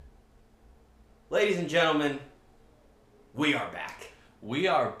Ladies and gentlemen, we are back. We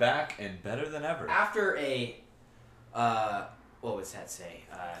are back and better than ever. After a, what was that say?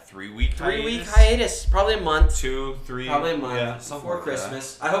 3 week hiatus. 3 week hiatus. Probably a month. 2, 3. Probably a month. Yeah, before like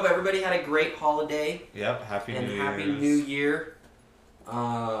Christmas. I hope everybody had a great holiday. Yep, Happy and New Year. Happy New Year.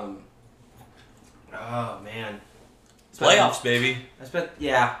 Oh, man. Playoffs, baby. I spent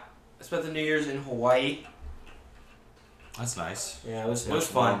the New Year's in Hawaii. That's nice. Yeah, it was Much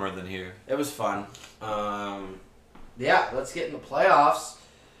fun. warmer than here. It was fun. Let's get in the playoffs.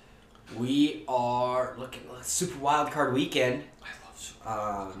 We are looking at Super Wild Card Weekend. I love Super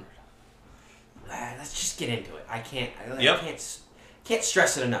Wild Card. Let's just get into it. I can't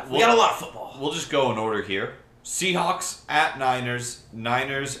stress it enough. We Well, got a lot of football. We'll just go in order here. Seahawks at Niners.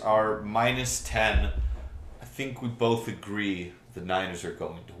 Niners are -10. I think we both agree the Niners are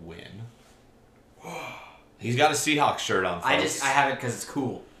going to win. He's got a Seahawks shirt on, folks. I have it because it's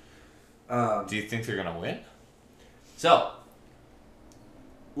cool. Do you think they're going to win? So,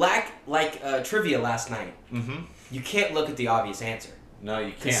 like trivia last night, Mm-hmm. you can't look at the obvious answer. No, you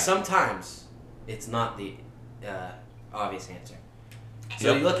Because can't. sometimes it's not the obvious answer. So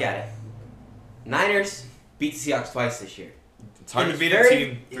Yep. you look at it. Niners beat the Seahawks twice this year. It's hard to It's beat very- a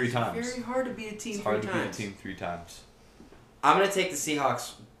team 3 it's times. very hard to beat a team It's 3 hard times. to beat a team 3 times. I'm going to take the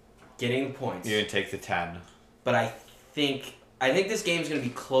Seahawks getting the points. You're going to take the 10. But I think this game's going to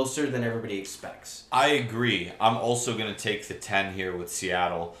be closer than everybody expects. I agree. I'm also going to take the 10 here with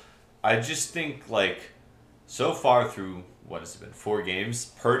Seattle. I just think, so far through, what has it been, 4 games,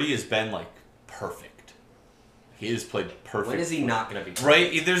 Purdy has been, perfect. He has played perfect. When is he not going to be perfect?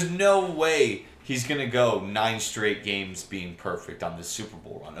 Right? There's no way he's going to go 9 straight games being perfect on this Super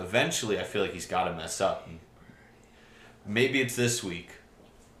Bowl run. Eventually, I feel like he's got to mess up. Maybe it's this week.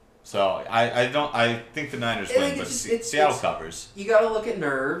 So, I think the Niners win, but Seattle covers. You got to look at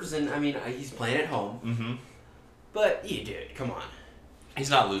nerves, and, he's playing at home. Mm-hmm. But, dude, come on.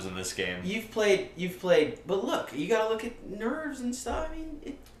 He's not losing this game. You've played, but look, you got to look at nerves and stuff.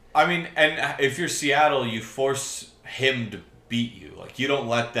 And if you're Seattle, you force him to beat you. You don't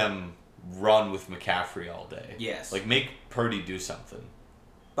let them run with McCaffrey all day. Yes. Make Purdy do something.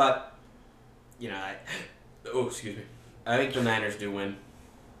 But, excuse me. I think the Niners do win.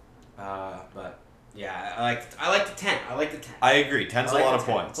 But, yeah, I like the 10. I like the 10. I agree. 10's a lot of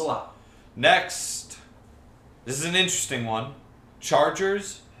points. It's a lot. Next, this is an interesting one.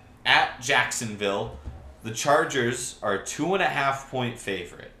 Chargers at Jacksonville. The Chargers are a 2.5-point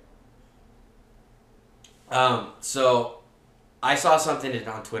favorite. So, I saw something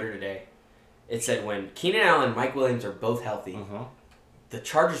on Twitter today. It said when Keenan Allen and Mike Williams are both healthy, the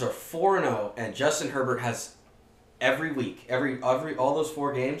Chargers are 4-0, and Justin Herbert has every week, all those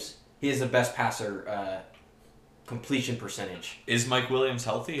 4 games, he is the best passer completion percentage. Is Mike Williams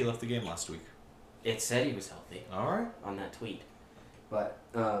healthy? He left the game last week. It said he was healthy. All right. On that tweet. But,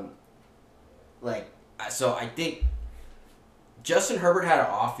 so I think Justin Herbert had an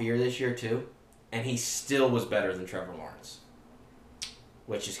off year this year too, and he still was better than Trevor Lawrence,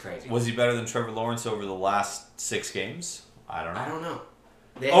 which is crazy. Was he better than Trevor Lawrence over the last 6 games? I don't know. I don't know.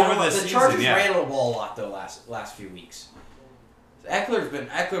 The Chargers ran the ball a lot though last few weeks.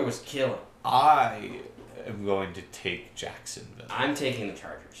 Eckler was killing. I am going to take Jacksonville. I'm taking the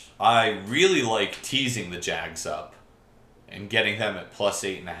Chargers. I really like teasing the Jags up and getting them at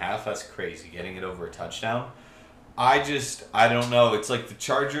 +8.5. That's crazy. Getting it over a touchdown. I don't know. It's like the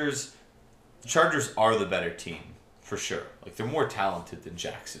Chargers are the better team, for sure. They're more talented than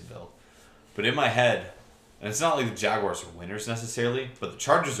Jacksonville. But in my head, and it's not like the Jaguars are winners necessarily, but the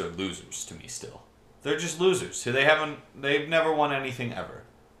Chargers are losers to me still. They're just losers. They've never won anything ever.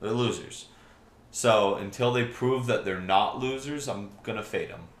 They're losers. So until they prove that they're not losers, I'm gonna fade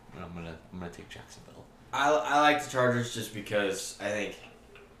them, and I'm gonna take Jacksonville. I like the Chargers just because I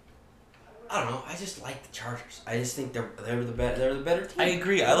don't know. I just like the Chargers. I just think they're the better team. I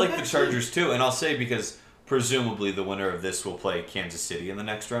agree. I like the Chargers too, and I'll say because presumably the winner of this will play Kansas City in the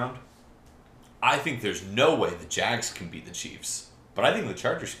next round. I think there's no way the Jags can beat the Chiefs, but I think the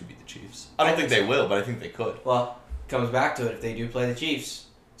Chargers can beat the Chiefs. I don't think they will, but I think they could. Well, comes back to it. If they do play the Chiefs,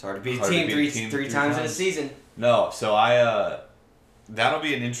 it's hard to beat a team three times in a season. No, so that'll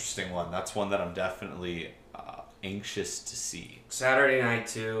be an interesting one. That's one that I'm definitely anxious to see. Saturday night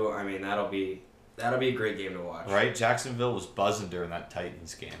too. That'll be a great game to watch. Right? Jacksonville was buzzing during that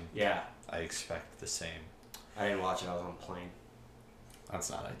Titans game. Yeah. I expect the same. I didn't watch it. I was on a plane. That's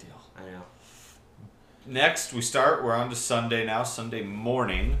not ideal. I know. Next, we're on to Sunday now. Sunday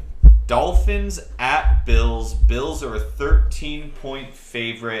morning. Dolphins at Bills. Bills are a 13-point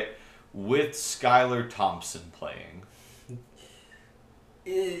favorite with Skylar Thompson playing.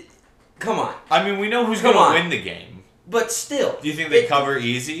 Come on. I mean, we know who's Come going on. to win the game. But still. Do you think they cover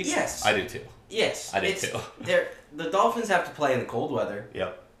easy? Yes. I do too. Yes. I do too. The Dolphins have to play in the cold weather.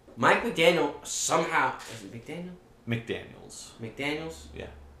 Yep. Mike McDaniel somehow... Is it McDaniel? McDaniels? Yeah.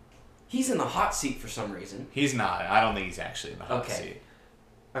 He's in the hot seat for some reason. He's not. I don't think he's actually in the hot Okay. seat.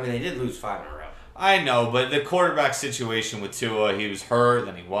 I mean, they did lose 5 in a row. I know, but the quarterback situation with Tua, he was hurt,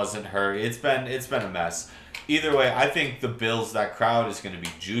 then he wasn't hurt. It's been a mess. Either way, I think the Bills, that crowd is going to be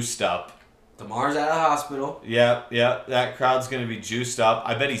juiced up. DeMar's out of the hospital. Yep, that crowd's going to be juiced up.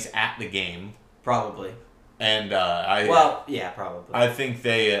 I bet he's at the game. Probably. And yeah, probably. I think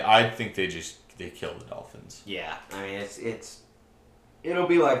they kill the Dolphins. Yeah, I mean it'll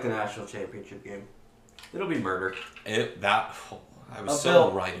be like the national championship game. It'll be murder. I was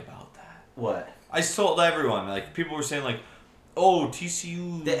so right about that. What? I told everyone, like, people were saying, like, oh,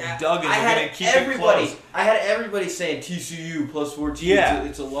 TCU dug and they're going to keep it close. close. I had everybody saying TCU plus 14. Yeah.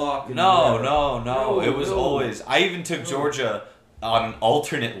 It's a lock. No. It was always. I even took Georgia on an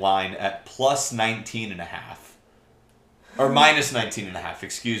alternate line at plus 19.5. Or minus 19.5,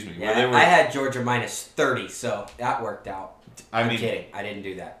 excuse me. Yeah, I had Georgia minus 30, so that worked out. I'm kidding. I didn't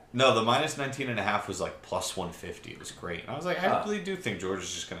do that. No, the minus 19.5 was like plus 150. It was great. And I was like, I really do think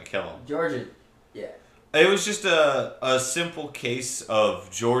Georgia's just going to kill them. Georgia, yeah. It was just a simple case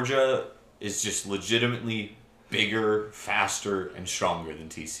of Georgia is just legitimately bigger, faster, and stronger than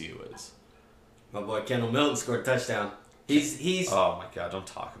TCU is. My boy Kendall Milton scored a touchdown. He's. Oh my God! Don't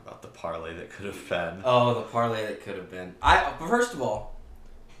talk about the parlay that could have been. Oh, the parlay that could have been. First of all,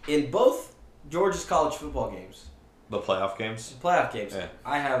 in both Georgia's college football games, The playoff games. playoff games, Yeah.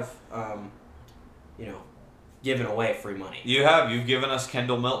 I have, given away free money. You've given us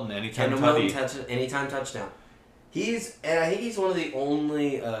Kendall Milton anytime. Kendall Milton anytime touchdown. I think he's one of the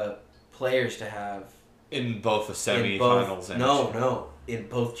only players to have in both the semifinals and in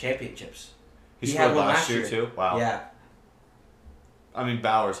both championships. He scored last year too. Wow. Yeah. I mean,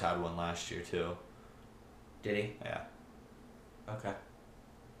 Bowers had one last year too. Did he? Yeah. Okay.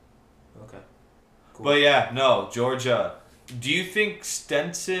 Cool. But yeah, no, Georgia. Do you think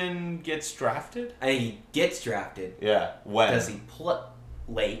Stenson gets drafted? I think he gets drafted. Yeah. When? Does he play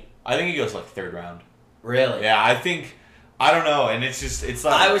late? I think he goes like third round. Really? Yeah, I don't know, and it's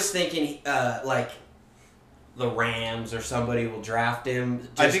like I was thinking like the Rams or somebody will draft him.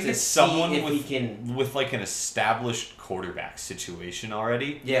 I think it's someone with like an established quarterback situation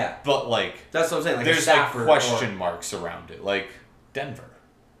already. Yeah. But like that's what I'm saying. Like there's like question marks around it, like Denver.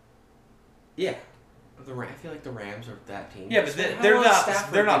 Yeah. I feel like the Rams are that team. Yeah, but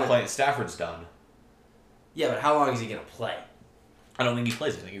they're not playing. Stafford's done. Yeah, but how long is he gonna play? I don't think he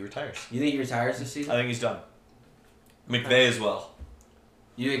plays. I think he retires. You think he retires this season? I think he's done. McVay as well.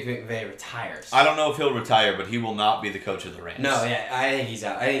 You think McVay retires? I don't know if he'll retire, but he will not be the coach of the Rams. No, yeah, I think he's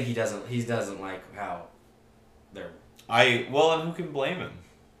out. I think he doesn't like how they're. And who can blame him?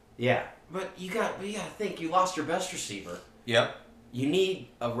 Yeah, but you got to think you lost your best receiver. Yep. You need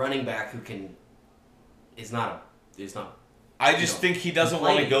a running back who can. Is not. I just think he doesn't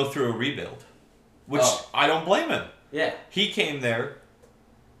want to go through a rebuild, which I don't blame him. Yeah. He came there.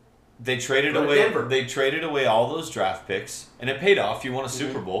 They traded away. Denver. They traded away all those draft picks, and it paid off. You won a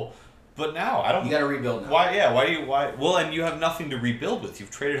Super Bowl, but now I don't. You got to rebuild now. Why? Yeah. Why? Well, and you have nothing to rebuild with. You've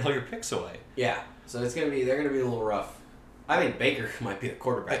traded all your picks away. Yeah. So they're gonna be a little rough. I think Baker might be the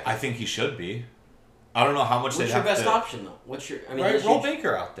quarterback. I think he should be. I don't know how much. What's your best option though? Roll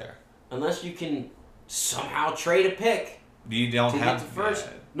Baker out there. Unless you can somehow trade a pick. You don't have the first.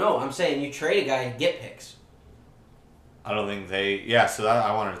 Yeah. No, I'm saying you trade a guy and get picks. I don't think they. Yeah, so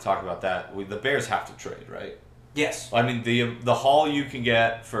I wanted to talk about that. The Bears have to trade, right? Yes. I mean, the haul you can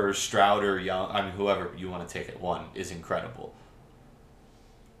get for Stroud or Young, I mean, whoever you want to take at one is incredible.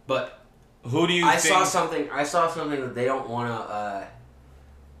 But who do you? I saw something that they don't want to.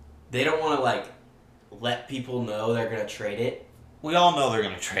 They don't want to like let people know they're gonna trade it. We all know they're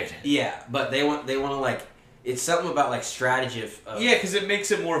gonna trade it. Yeah, but they want to like. It's something about like strategy of yeah, because it makes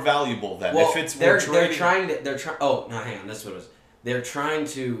it more valuable then. Well, if it's they're trying. Oh no, hang on. This is what it was. They're trying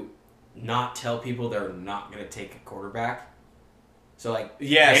to not tell people they're not going to take a quarterback. So like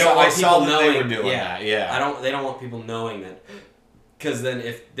yeah, so I saw that they were doing that. Yeah, They don't want people knowing that because then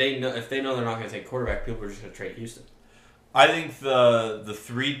if they know they're not going to take a quarterback, people are just going to trade Houston. I think the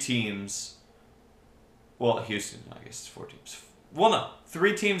three teams. Well, Houston, I guess it's 4 teams. Well, no,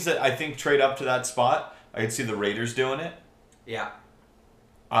 3 teams that I think trade up to that spot. I could see the Raiders doing it. Yeah.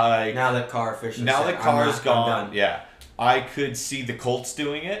 Now that Carr officially now that Carr's gone, yeah, I could see the Colts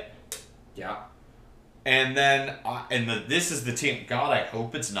doing it. Yeah. And then this is the team. God, I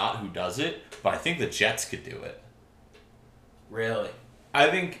hope it's not who does it, but I think the Jets could do it. Really? I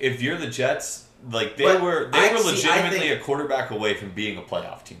think if you're the Jets, like they But were I legitimately think- a quarterback away from being a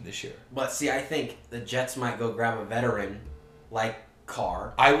playoff team this year. But see, I think the Jets might go grab a veteran like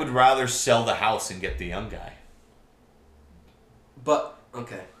Carr. I would rather sell the house and get the young guy. But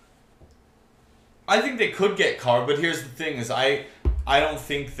okay. I think they could get Carr, but here's the thing: is I don't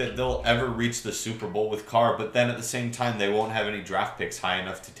think that they'll ever reach the Super Bowl with Carr. But then at the same time, they won't have any draft picks high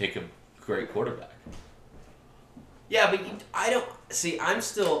enough to take a great quarterback. Yeah, but I don't see. I'm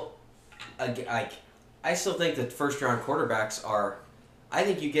still, like, I still think that first round quarterbacks are. I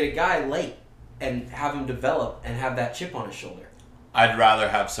think you get a guy late and have him develop and have that chip on his shoulder. I'd rather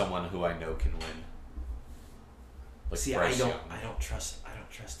have someone who I know can win. Like See, Bryce Young. I don't trust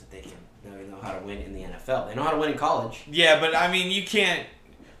that they can know how to win in the NFL. They know how to win in college. Yeah, but I mean, you can't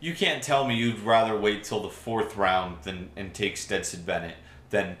tell me you'd rather wait till the 4th round and take Stetson Bennett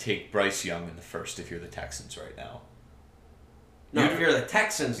than take Bryce Young in the 1st if you're the Texans right now. No, if you're the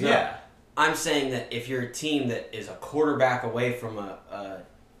Texans, no. Yeah. I'm saying that if you're a team that is a quarterback away from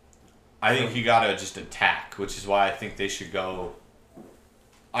I think you gotta just attack, which is why I think they should go.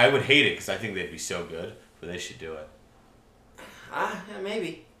 I would hate it because I think they'd be so good, but they should do it. yeah,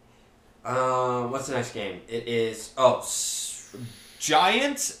 maybe. What's the next game? It is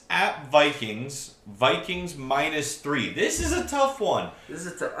Giants at Vikings. Vikings -3. This is a tough one.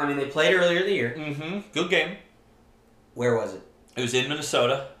 I mean, they played earlier in the year. Mm-hmm. Good game. Where was it? It was in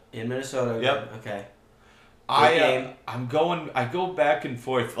Minnesota. In Minnesota. Yep. Okay. I go back and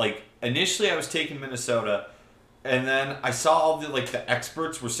forth. Like initially, I was taking Minnesota, and then I saw all the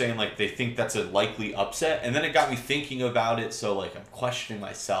experts were saying like they think that's a likely upset, and then it got me thinking about it. So like I'm questioning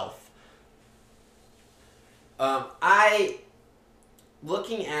myself.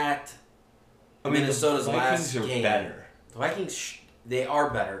 Looking at I mean, Minnesota's the Vikings last are game, better, the Vikings they are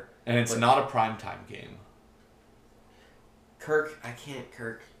better. and it's but not a primetime game. Kirk.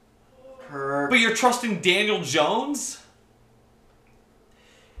 But you're trusting Daniel Jones?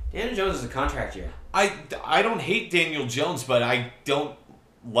 Daniel Jones is a contract year. I don't hate Daniel Jones, but I don't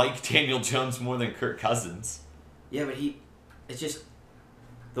like Daniel Jones more than Kirk Cousins. Yeah, but it's just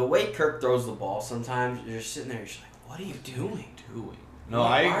the way Kirk throws the ball. Sometimes you're just sitting there, you're just like, what are you doing? No,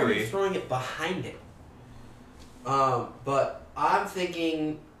 I Why agree. are you throwing it behind it? But I'm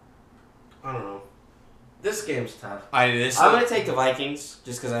thinking, I don't know. This game's tough. I'm going to take the Vikings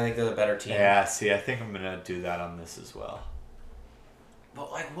just because I think they're the better team. Yeah, see, I think I'm going to do that on this as well. But,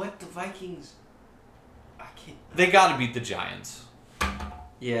 what the Vikings... I can't... They got to beat the Giants.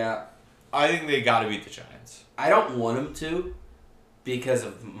 Yeah. I think they got to beat the Giants. I don't want them to because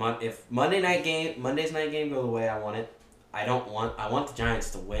of if Monday's night game go the way I want it, I want the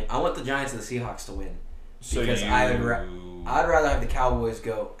Giants to win. I want the Giants and the Seahawks to win. Because I'd rather have the Cowboys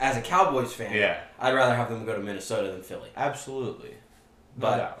go, as a Cowboys fan, yeah. I'd rather have them go to Minnesota than Philly. Absolutely. No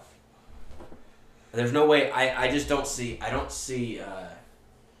But doubt. there's no way, I just don't see,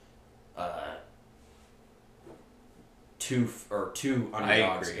 two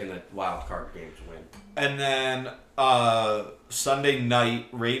underdogs in the wild card games win. And then Sunday night,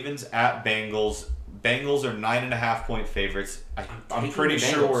 Ravens at Bengals. Bengals are 9.5-point favorites. I'm pretty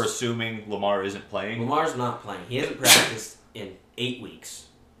sure we're assuming Lamar isn't playing. Lamar's not playing. He hasn't practiced in 8 weeks.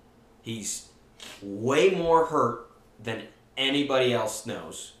 He's way more hurt than anybody else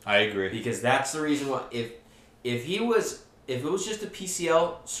knows. I agree. Because that's the reason why if it was just a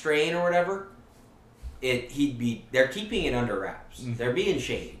PCL strain or whatever, they're keeping it under wraps. Mm-hmm. They're being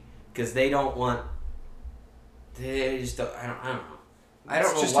shady because they don't want. They just don't. I don't know. I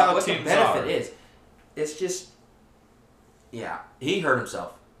don't know what the benefit is. It's just. Yeah, he hurt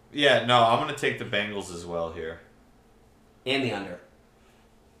himself. Yeah, no, I'm gonna take the Bengals as well here. And the under.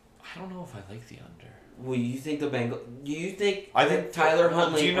 I don't know if I like the under. Well, you think the Bengals? Do you think? I think Tyler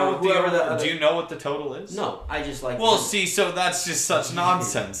Huntley. Do you know do you know what the total is? No, I just like. Well, see, so that's just such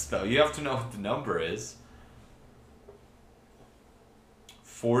nonsense, though. You have to know what the number is.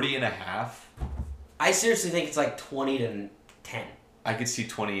 40.5. I seriously think it's like 20-10. I could see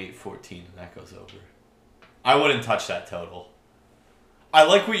 28-14, and that goes over. I wouldn't touch that total. I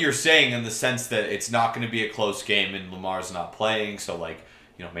like what you're saying in the sense that it's not going to be a close game and Lamar's not playing, so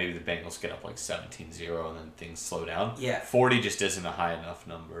maybe the Bengals get up 17-0 and then things slow down. Yeah. 40 just isn't a high enough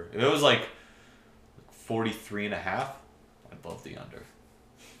number. If it was 43.5, I'd love the under.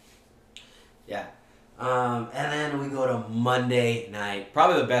 Yeah. And then we go to Monday night.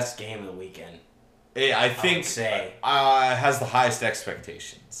 Probably the best game of the weekend. I think would say. Has the highest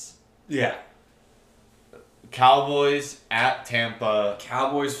expectations. Yeah. Cowboys at Tampa.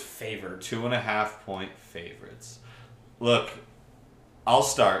 Cowboys favored. 2.5-point favorites. Look, I'll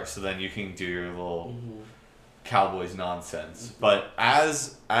start so then you can do your little... Mm-hmm. Cowboys nonsense. But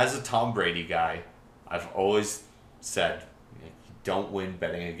as a Tom Brady guy, I've always said you don't win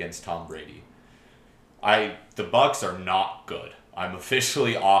betting against Tom Brady. The Bucs are not good. I'm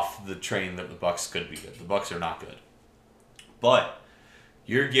officially off the train that the Bucs could be good. The Bucs are not good. But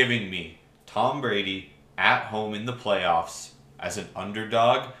you're giving me Tom Brady at home in the playoffs as an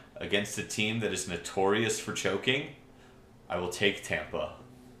underdog against a team that is notorious for choking. I will take Tampa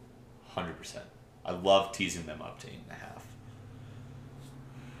 100%. I love teasing them up to 8.5.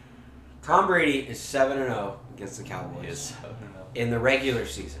 Tom Brady is 7-0 against the Cowboys. He is 7-0. In the regular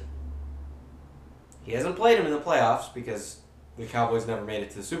season. He hasn't played him in the playoffs because the Cowboys never made it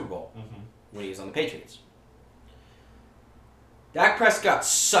to the Super Bowl when he was on the Patriots. Dak Prescott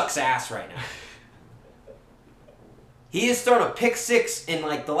sucks ass right now. He has thrown a pick 6 in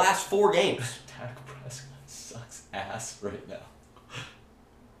like the last 4 games. Dak Prescott sucks ass right now.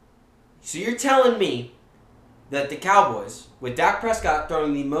 So you're telling me that the Cowboys, with Dak Prescott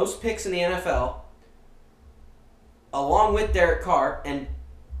throwing the most picks in the NFL, along with Derek Carr, and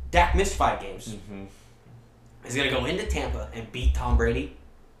Dak missed 5 games, is going to go into Tampa and beat Tom Brady?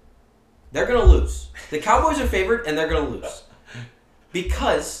 They're going to lose. The Cowboys are favored, and they're going to lose.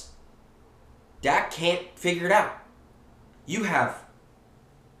 Because Dak can't figure it out. You have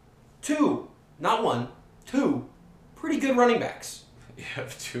 2, not 1, 2 pretty good running backs. You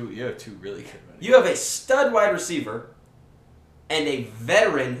have two really good running backs. You have a stud wide receiver and a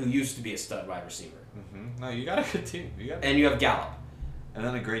veteran who used to be a stud wide receiver. No, you got a good team. And you have Gallup. And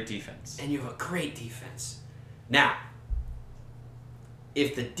then a great defense. And you have a great defense. Now,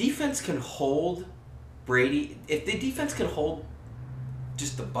 if the defense can hold Brady, if the defense can hold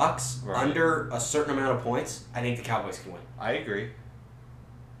just the Bucs under a certain amount of points, I think the Cowboys can win. I agree.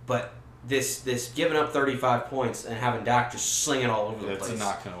 But this giving up 35 points and having Dak just sling it all over the place. That's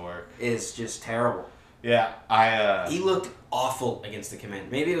not going to work. Is just terrible. Yeah, he looked awful against the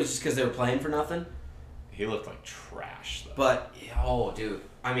Commanders. Maybe it was just because they were playing for nothing. He looked like trash, though. But, oh, dude.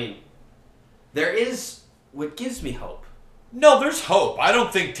 I mean, there is what gives me hope. No, there's hope. I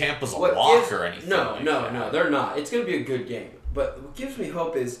don't think Tampa's a lock or anything. No, they're not. It's going to be a good game. But what gives me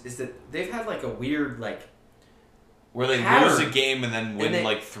hope is that they've had like a weird where they pattern. lose a game and then win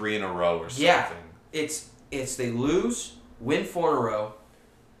like 3 in a row or something. Yeah, it's they lose, win 4 in a row,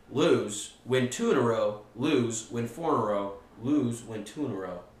 lose, win 2 in a row, lose, win 4 in a row, lose, win 2 in a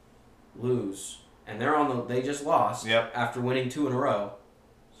row, lose, and they just lost after winning 2 in a row.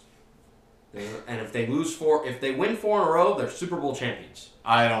 And if they win 4 in a row, they're Super Bowl champions.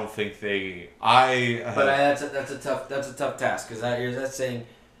 I don't think they. But that's a tough task because that's saying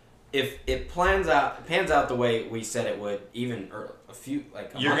if it pans out the way we said it would, even a few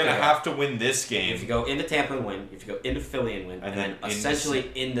you're gonna have to win this game. If you go into Tampa and win, if you go into Philly and win, and then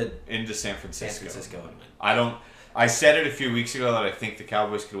essentially into San Francisco and win. I said it a few weeks ago that I think the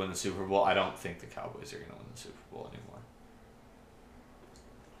Cowboys could win the Super Bowl. I don't think the Cowboys are gonna win the Super Bowl anymore.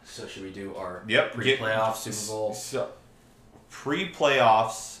 So should we do our pre-playoff Super Bowl? So,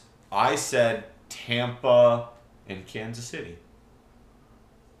 pre-playoffs, I said Tampa and Kansas City.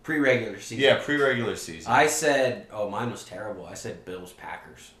 Pre-regular season. Yeah, pre-regular season. I said, mine was terrible. I said Bills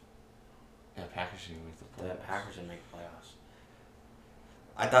Packers. Yeah, Packers didn't make the playoffs. The Packers didn't make the playoffs.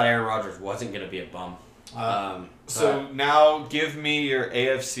 I thought Aaron Rodgers wasn't going to be a bum. So now give me your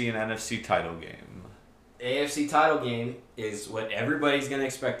AFC and NFC title game. AFC title game is what everybody's going to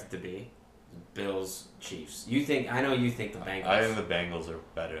expect it to be. Bills, Chiefs. I know you think the Bengals. I think the Bengals are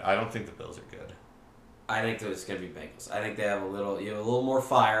better. I don't think the Bills are good. I think it's going to be Bengals. I think they have a little more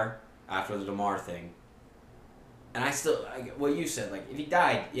fire after the DeMar thing. And what you said, if he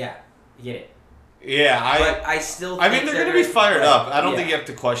died, yeah, I get it. Yeah, but I still think I mean, they're going to be fired up. I don't think you have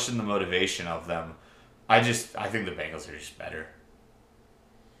to question the motivation of them. I think the Bengals are just better.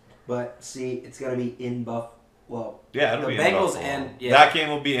 But see, it's got to be in yeah, it'll be in Bengals Buffalo. That game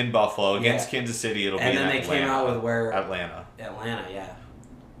will be in Buffalo against Kansas City. It'll be in Atlanta. And then they came out with Atlanta. Atlanta, yeah.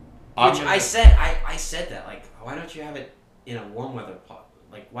 Which I said that why don't you have it in a warm weather pot?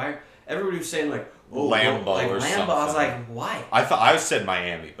 Why everybody was saying Lambeau or Lambeau. something. I was like, why? I said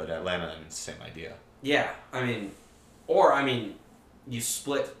Miami, but Atlanta, I mean, it's the same idea. Yeah,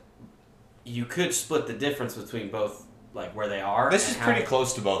 you could split the difference between both, where they are. This is pretty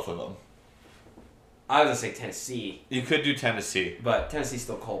close to both of them. I was gonna say Tennessee. You could do Tennessee, but Tennessee's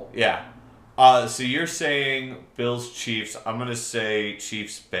still cold. Yeah. So you're saying Bills, Chiefs. I'm gonna say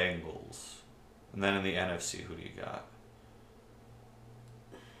Chiefs, Bengals, and then in the NFC, who do you got?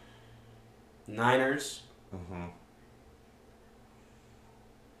 Niners.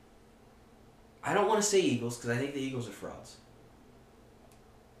 I don't want to say Eagles because I think the Eagles are frauds.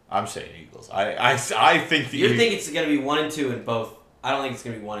 I'm saying Eagles. I think the You think it's going to be 1 and 2 in both? I don't think it's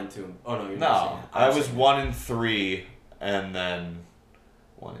going to be 1 and 2. Oh no, you're not saying that. I was 1 and 3, and then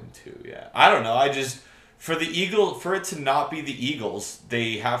 1 and 2. Yeah, I don't know. I just for it to not be the Eagles,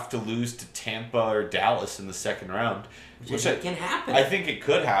 they have to lose to Tampa or Dallas in the second round, which can happen. I think it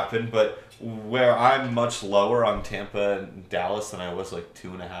could happen, but where I'm much lower on Tampa and Dallas than I was like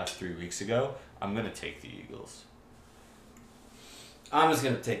 2.5, 3 weeks ago, I'm gonna take the Eagles. I'm just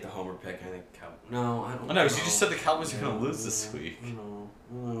gonna take the homer pick. I think no, I don't. Oh no, because you just said the Cowboys are gonna lose this week.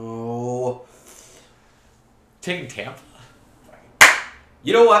 No. Taking Tampa.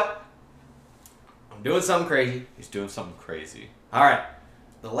 You know what? I'm doing something crazy. He's doing something crazy. All right,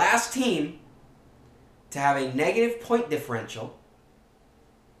 the last team to have a negative point differential.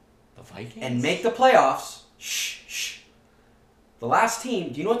 The Vikings? And make the playoffs. Shh. The last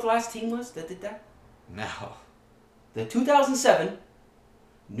team. Do you know what the last team was that did that? No. The 2007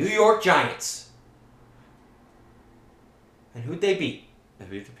 New York Giants. And who'd they beat? They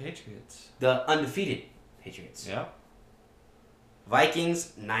beat the Patriots. The undefeated Patriots. Yeah.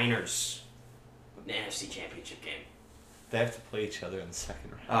 Vikings, Niners. The NFC Championship game. They have to play each other in the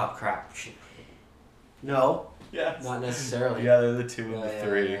second round. Oh, crap. No. Yeah. Not necessarily. Yeah, they're the 2 and the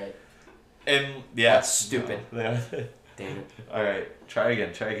 3. Right. And, yeah. That's stupid. No, Damn it. Alright, try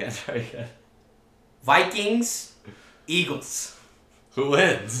again. Vikings, Eagles. Who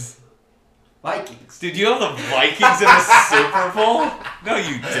wins? Vikings. Dude, you have the Vikings in the Super Bowl? No,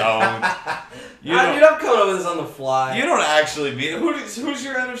 you don't. Dude, I'm coming up with this on the fly. You don't actually mean... Who's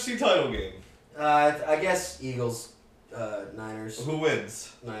your NFC title game? I guess Eagles, Niners. Who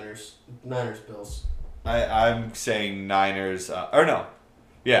wins? Niners, Bills. I'm saying Niners... or no.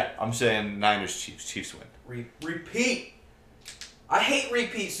 Yeah, I'm saying Niners, Chiefs. Chiefs win. Repeat. I hate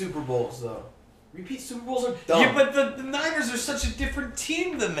repeat Super Bowls, though. Repeat Super Bowls are dumb. Yeah, but the Niners are such a different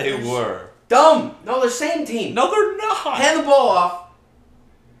team than they were. Dumb. No, they're the same team. No, they're not. Hand the ball off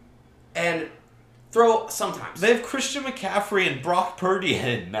and throw sometimes. They have Christian McCaffrey and Brock Purdy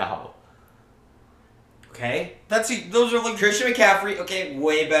in now. Okay. Those are like... Christian McCaffrey, okay,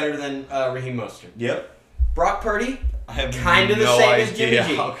 way better than Raheem Mostert. Yep. Brock Purdy, I have kind of no the same idea as Jimmy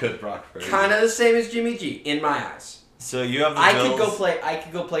G. how good Brock Purdy Kind of the same as Jimmy G, in my eyes. So you have the I Bills.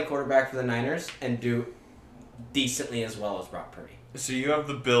 could go play quarterback for the Niners and do decently as well as Brock Purdy. So you have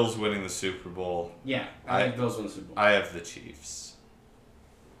the Bills winning the Super Bowl. Yeah, I think Bills win the Super Bowl. I have the Chiefs.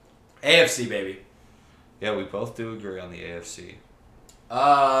 AFC, baby. Yeah, we both do agree on the AFC.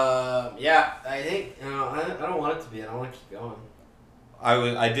 Yeah, I think I don't want it to be. I don't want to keep going.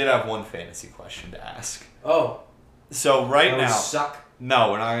 I did have one fantasy question to ask. Oh. So right now, suck.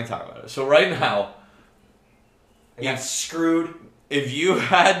 No, we're not going to talk about it. So right now, I got screwed. If you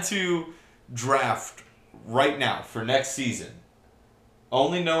had to draft right now for next season,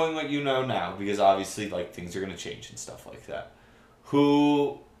 only knowing what you know now, because obviously like things are going to change and stuff like that.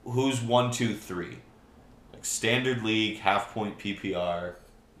 Who's 1, 2, 3? Like standard league, half point PPR.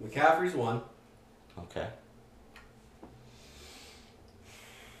 McCaffrey's 1. Okay.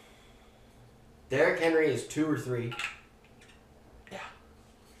 Derrick Henry is 2 or 3. Yeah.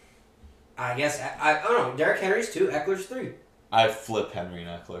 I guess I don't know. Derrick Henry's 2. Eckler's 3. I flip Henry and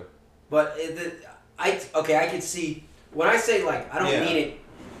Eckler. But I could see when I say like I don't mean it.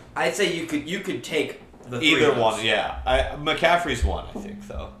 I'd say you could take the either one. Yeah. McCaffrey's 1, I think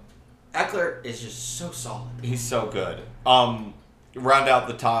though. Eckler is just so solid. He's so good. Round out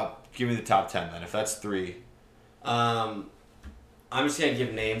the top. Give me the top 10 then. If that's 3. I'm just gonna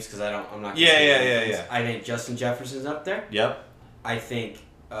give names because I'm not. Gonna Yeah. I think Justin Jefferson's up there. Yep. I think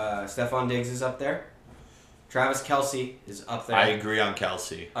Stephon Diggs is up there. Travis Kelce is up there. I agree on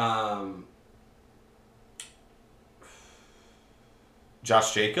Kelce.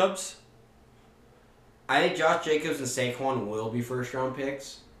 Josh Jacobs. I think Josh Jacobs and Saquon will be first round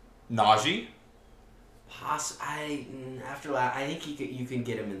picks. Najee. After that, I think you can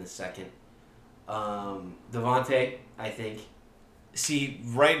get him in the second. Devontae, I think. See,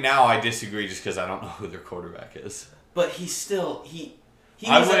 right now I disagree just because I don't know who their quarterback is. But he's still he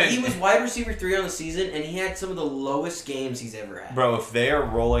was wide receiver 3 on the season, and he had some of the lowest games he's ever had. Bro, if they are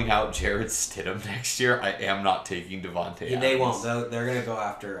rolling out Jared Stidham next year, I am not taking Devontae. Yeah, they won't. They're gonna go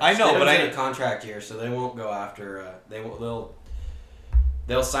after. I know, Stidham's but in a contract year, so they won't go after.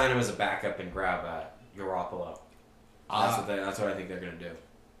 They'll sign him as a backup and grab Garoppolo. That's what I think they're gonna do.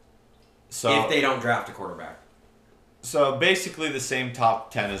 So if they don't draft a quarterback. So basically the same top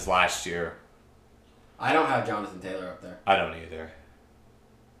 10 as last year. I don't have Jonathan Taylor up there. I don't either.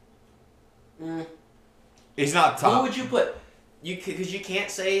 He's not top. Who would you put? Because you can't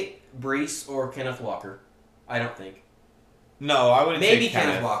say Brees or Kenneth Walker. I don't think. No, I wouldn't Maybe take Kenneth.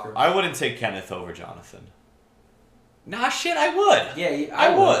 Kenneth Walker. I wouldn't take Kenneth over Jonathan. Nah, shit, I would. Yeah,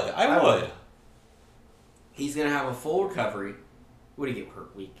 I would. He's going to have a full recovery. What did he get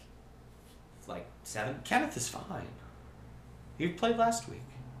hurt week? Like 7? Kenneth is fine. He played last week.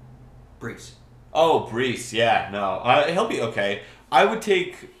 Brees. Oh, Brees. Yeah, no. He'll be okay. I would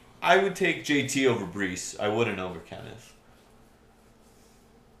take JT over Brees. I wouldn't over Kenneth.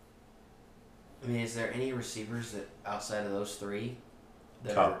 I mean, is there any receivers that outside of those 3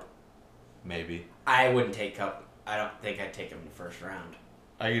 that Cup. Maybe. I wouldn't take Cup. I don't think I'd take him in the first round.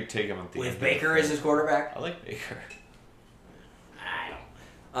 I could take him at the With end. Baker as his quarterback? I like Baker. I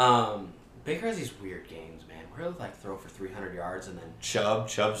don't. Baker has these weird games, man. Where he'll like throw for 300 yards and then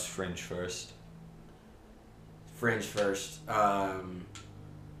Chubb's fringe first. fringe first.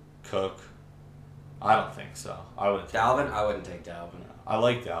 Cook. I don't think so. I wouldn't. Dalvin? I wouldn't take Dalvin. I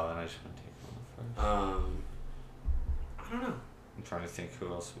like Dalvin. I just wouldn't take him first. I don't know. I'm trying to think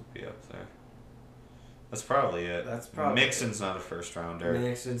who else would be up there. That's probably it. That's probably Mixon's not a first rounder.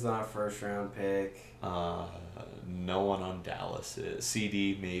 Mixon's not a first round pick. No one on Dallas is.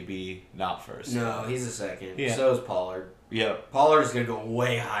 CD maybe not first. No, he's a second. Yeah. So is Pollard. Yep. Pollard's gonna go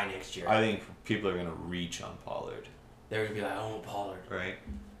way high next year. I think people are gonna reach on Pollard. They're gonna be like, I want Pollard. Right.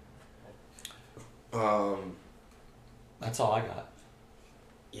 That's all I got.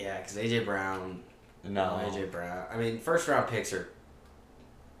 Yeah, because AJ Brown. No. AJ Brown. I mean, first round picks are.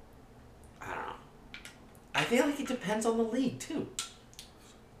 I don't know. I feel like it depends on the league too.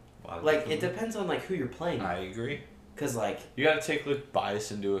 Like it depends on like who you're playing. I agree. Cause like you gotta take like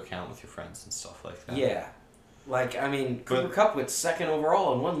bias into account with your friends and stuff like that. Yeah, like I mean, Cooper Kupp went second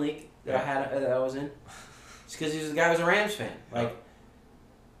overall in one league that I was in, just because the guy was a Rams fan. Like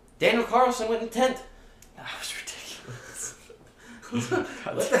Daniel Carlson went in 10th. That was ridiculous.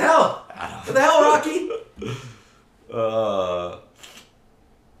 What the hell? What the hell, Rocky?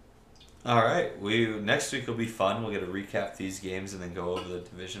 All right. Next week will be fun. We'll get to recap these games and then go over the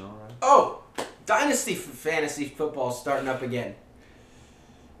divisional round. Oh, Dynasty fantasy football starting up again.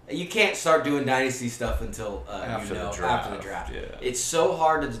 You can't start doing Dynasty stuff until after the draft. Yeah. It's so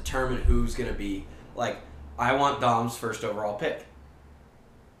hard to determine who's going to be. Like, I want Dom's first overall pick.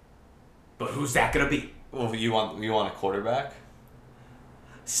 But who's that going to be? Well, you want a quarterback?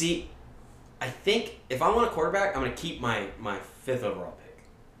 See, I think if I want a quarterback, I'm going to keep my 5th overall pick.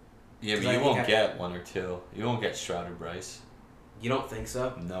 Yeah, but you won't get 1 or 2. You won't get Stroud or Bryce. You don't think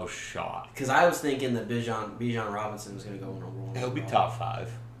so? No shot. Because I was thinking that Bijan Robinson was going to go in a role. He'll be top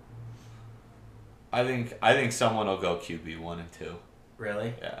 5. I think someone will go QB 1 and 2.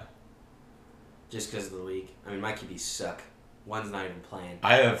 Really? Yeah. Just because of the league. I mean, my QBs suck. One's not even playing.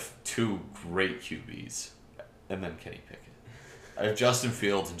 I have 2 great QBs, and then Kenny Pickett. I have Justin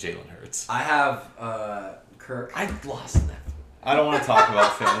Fields and Jalen Hurts. I have Kirk. I lost that. I don't want to talk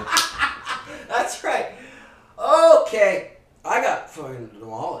about fantasy. That's right. Okay. I got fucking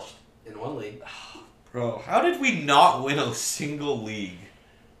demolished in one league. Bro, how did we not win a single league?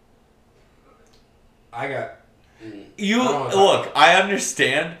 I got... I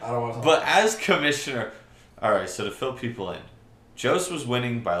understand. I don't want to but as commissioner... Alright, so to fill people in. Jose was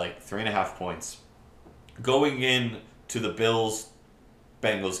winning by like 3.5 points. Going in to the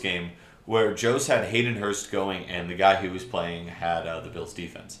Bills-Bengals game, where Jose had Hayden Hurst going and the guy who was playing had the Bills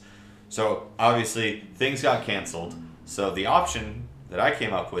defense. So, obviously, things got canceled. So, the option that I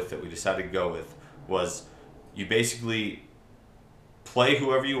came up with that we decided to go with was you basically play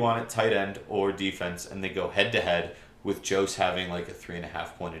whoever you want at tight end or defense and they go head-to-head with Jose having like a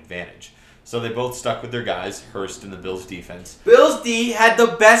 3.5 point advantage. So, they both stuck with their guys, Hurst and the Bills defense. Bills D had the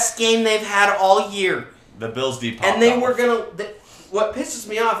best game they've had all year. The Bills D popped And they off. were going to... What pisses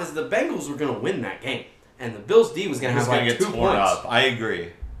me off is the Bengals were going to win that game. And the Bills D was going to have like 2 points. Up. I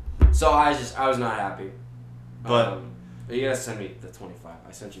agree. So I was not happy. But you got to send me the 25.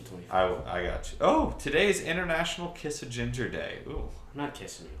 I sent you 25. I got you. Oh, today is International Kiss a Ginger Day. Ooh. I'm not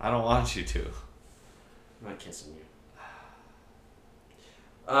kissing you. I don't want you to. I'm not kissing you.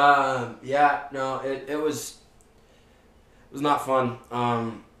 Yeah, no, it was not fun.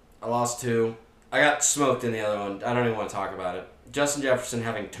 I lost 2. I got smoked in the other one. I don't even want to talk about it. Justin Jefferson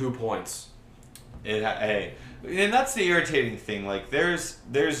having 2 points. Hey, and that's the irritating thing. Like, there's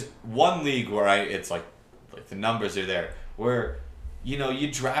one league where it's like the numbers are there where,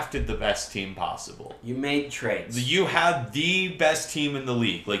 you drafted the best team possible. You made trades. You had the best team in the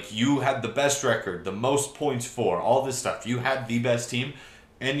league. Like, you had the best record, the most points for, all this stuff. You had the best team,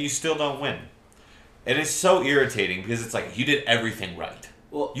 and you still don't win. And it's so irritating because it's like you did everything right.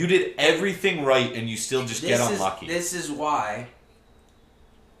 Well, you did everything right, and you still just get unlucky. This is why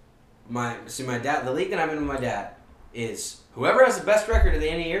my dad, the league that I'm in with my dad, is Whoever has the best record at the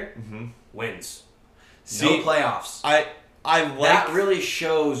end of the year wins. See, no playoffs. I like that really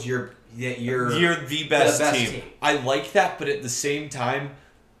shows you're the best, team. team. I like that, but at the same time,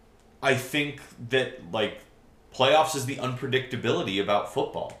 I think that like playoffs is the unpredictability about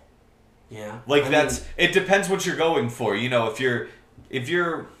football. Yeah. Like it depends what you're going for. You know, if you're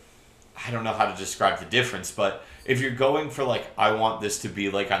I don't know how to describe the difference, but if you're going for like I want this to be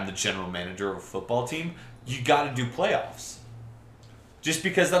like I'm the general manager of a football team, you got to do playoffs. Just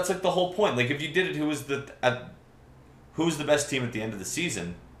because that's like the whole point. Like if you did it, who was the best team at the end of the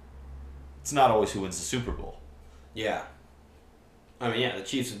season? It's not always who wins the Super Bowl. Yeah. I mean, the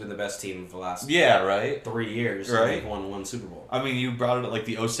Chiefs have been the best team for the last 3 years. Right. They've won one Super Bowl. I mean, you brought it up like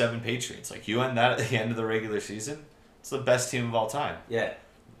the 07 Patriots. Like you end that at the end of the regular season, it's the best team of all time. Yeah.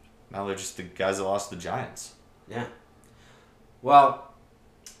 Now they're just the guys that lost to the Giants. Yeah. Well.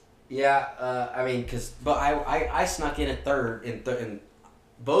 Yeah. I mean, but I snuck in at third in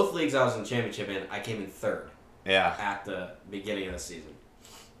both leagues I was in the championship in. I came in third. Yeah. At the beginning of the season.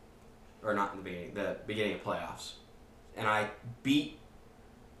 Or not in the beginning. The beginning of playoffs. And I beat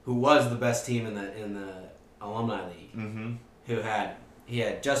who was the best team in the alumni league. Mm-hmm. He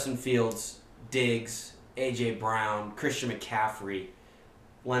had Justin Fields, Diggs, AJ Brown, Christian McCaffrey,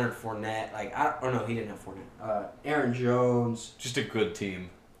 Leonard Fournette. He didn't have Fournette. Aaron Jones. Just a good team.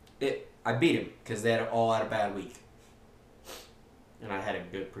 I beat him because they all had a bad week, and I had a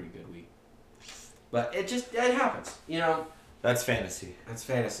pretty good week. But it happens, you know. That's fantasy. That's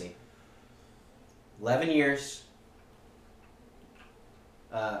fantasy. 11 years.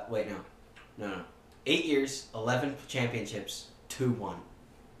 Wait, no. 8 years, 11 championships, 2-1.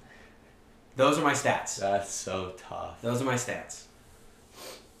 Those are my stats. That's so tough. Those are my stats.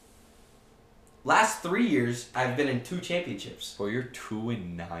 Last 3 years, I've been in 2 championships. Well, you're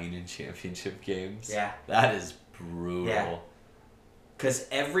 2-9 in championship games. Yeah. That is brutal. Yeah. Because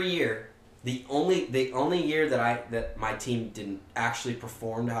every year, the only year that my team didn't actually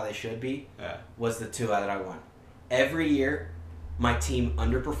perform how they should be was the 2 that I won. Every year, my team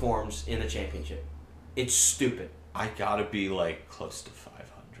underperforms in the championship. It's stupid. I gotta be like close to 500,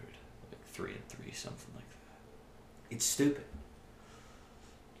 like 3-3, something like that. It's stupid.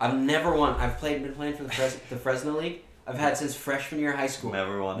 I've never won. Been playing for the Fresno League. I've had since freshman year of high school.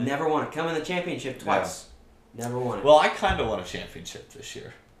 Never won it. Never won it. Come in the championship twice. Yeah. Never won it. Well, I kind of won a championship this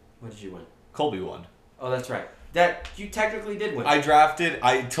year. What did you win? Colby won. Oh, that's right. That you technically did win.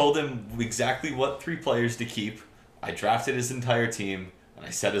 I told him exactly what 3 players to keep. I drafted his entire team, and I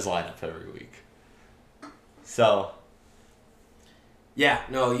set his lineup every week. So. Yeah,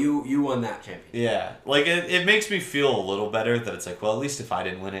 no, you won that championship. Yeah, like it makes me feel a little better that it's like, well, at least if I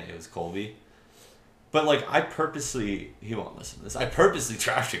didn't win it, it was Colby. But like he won't listen to this. I purposely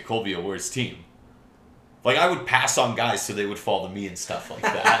drafted Colby Award's team. Like I would pass on guys so they would fall to me and stuff like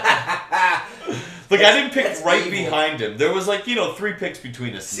that. Like I didn't pick right behind him. There was 3 picks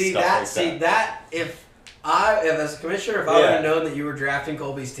between us. And If as a commissioner, if I would have known that you were drafting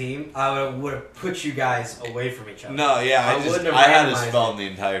Colby's team, I would have put you guys away from each other. No, yeah, I had his phone the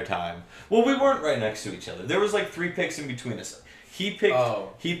entire time. Well, we weren't right next to each other. There was 3 picks in between us. He picked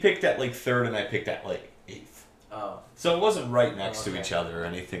at 3rd, and I picked at 8th. Oh. So it wasn't right next to each other or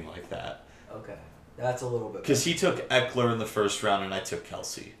anything like that. Okay, that's a little bit. Because he took Eckler in the first round, and I took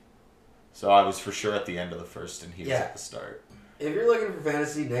Kelsey. So I was for sure at the end of the first, and he was at the start. If you're looking for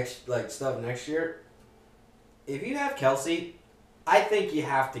fantasy stuff next year. If you have Kelsey, I think you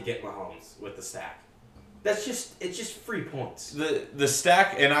have to get Mahomes with the stack. It's just free points. The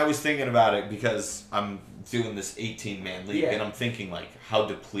stack, and I was thinking about it because I'm doing this 18-man league, and I'm thinking how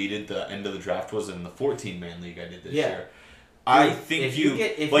depleted the end of the draft was in the 14-man league I did this year. I think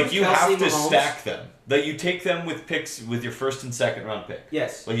you have to stack them. That you take them with picks with your 1st and 2nd round pick.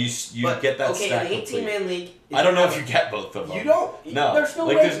 Yes. Like you get that stack. Okay, in an 18-man league. I don't know if you get both of them. You don't. No. There's no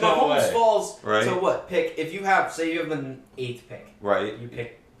way. There's no Mahomes way. falls. Right. So what? Pick if you have an 8th pick. Right. You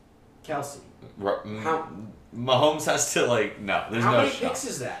pick Kelsey. Mahomes has to no. There's How no many shot. picks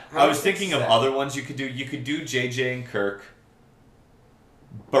is that? I was thinking of other ones you could do. You could do JJ and Kirk.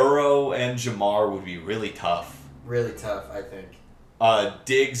 Burrow and Jamar would be really tough. Really tough, I think.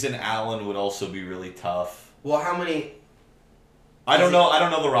 Diggs and Allen would also be really tough. Well, how many? I don't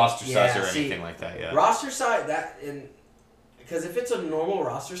know the roster size or anything like that yet. Roster size because if it's a normal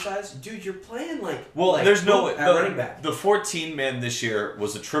roster size, dude, you're playing there's no way. Running back. The 14-man this year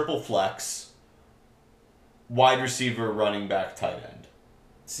was a triple flex, wide receiver, running back, tight end.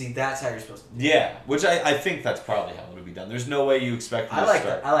 See, that's how you're supposed to do it. Yeah, which I think that's probably how it would be done. There's no way you expect him to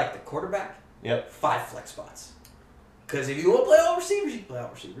start. I like the quarterback. Yep. 5 flex spots. Because if you want to play all receivers, you can play all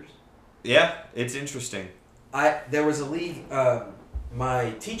receivers. Yeah, it's interesting. There was a league.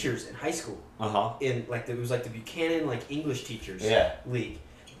 My teachers in high school. In like it was like the Buchanan like English teachers. League,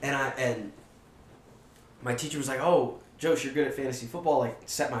 and my teacher was like, "Oh, Josh, you're good at fantasy football. Like,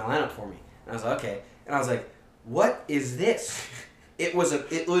 set my lineup for me." And I was like, "Okay." And I was like, "What is this?" It was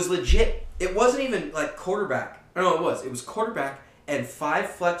legit. It wasn't even like quarterback. No, it was. It was quarterback and 5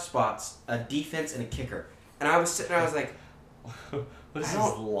 flex spots, a defense, and a kicker. And I was sitting there. I was like, "What is this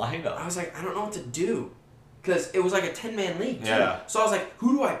lineup?" I was like, "I don't know what to do," because it was like a 10-man league too. Yeah. So I was like,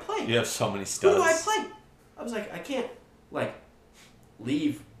 "Who do I play?" You have so many studs. Who do I play? I was like, I can't like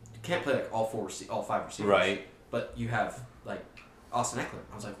leave. You can't play like all 5 receivers. Right. But you have like Austin Eckler.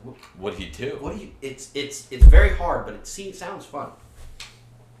 I was like, what do you do? What do you? It's very hard, but it sounds fun.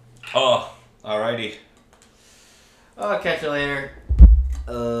 Oh, alrighty. I'll catch you later.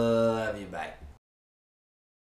 Love you. Bye.